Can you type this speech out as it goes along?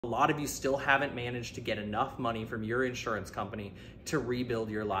A lot of you still haven't managed to get enough money from your insurance company to rebuild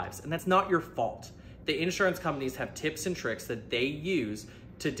your lives, and that's not your fault. The insurance companies have tips and tricks that they use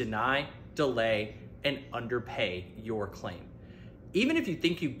to deny, delay, and underpay your claim. Even if you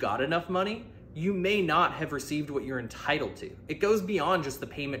think you've got enough money, you may not have received what you're entitled to. It goes beyond just the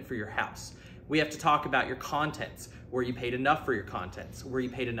payment for your house. We have to talk about your contents, where you paid enough for your contents, where you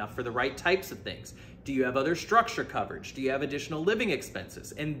paid enough for the right types of things. Do you have other structure coverage? Do you have additional living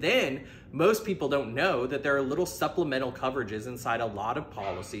expenses? And then most people don't know that there are little supplemental coverages inside a lot of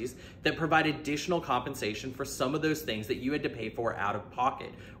policies that provide additional compensation for some of those things that you had to pay for out of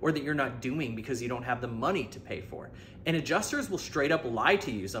pocket, or that you're not doing because you don't have the money to pay for. And adjusters will straight up lie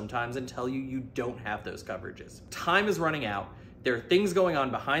to you sometimes and tell you you don't have those coverages. Time is running out. There are things going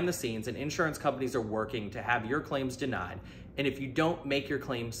on behind the scenes, and insurance companies are working to have your claims denied. And if you don't make your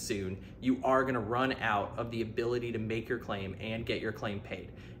claim soon, you are going to run out of the ability to make your claim and get your claim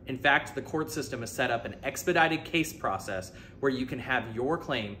paid. In fact, the court system has set up an expedited case process where you can have your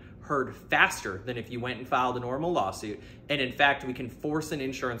claim heard faster than if you went and filed a normal lawsuit. And in fact, we can force an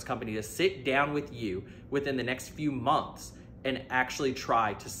insurance company to sit down with you within the next few months and actually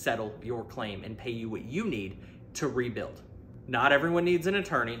try to settle your claim and pay you what you need to rebuild. Not everyone needs an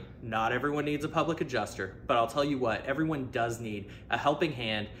attorney, not everyone needs a public adjuster, but I'll tell you what, everyone does need a helping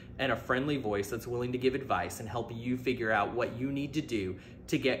hand and a friendly voice that's willing to give advice and help you figure out what you need to do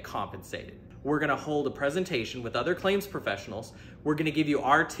to get compensated. We're gonna hold a presentation with other claims professionals. We're gonna give you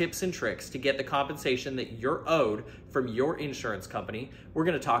our tips and tricks to get the compensation that you're owed from your insurance company. We're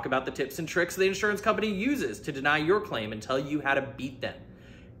gonna talk about the tips and tricks the insurance company uses to deny your claim and tell you how to beat them.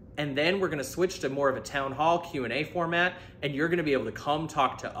 And then we're gonna switch to more of a town hall Q&A format, and you're gonna be able to come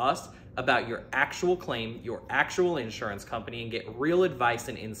talk to us about your actual claim, your actual insurance company, and get real advice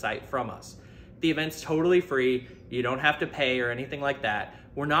and insight from us. The event's totally free. You don't have to pay or anything like that.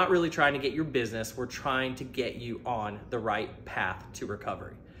 We're not really trying to get your business. We're trying to get you on the right path to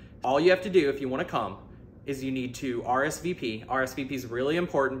recovery. All you have to do if you wanna come is you need to RSVP. RSVP is really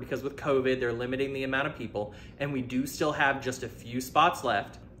important because with COVID, they're limiting the amount of people, and we do still have just a few spots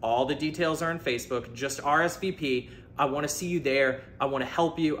left. All the details are on Facebook. Just RSVP. I want to see you there. I want to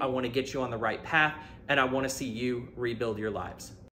help you. I want to get you on the right path, and I want to see you rebuild your lives.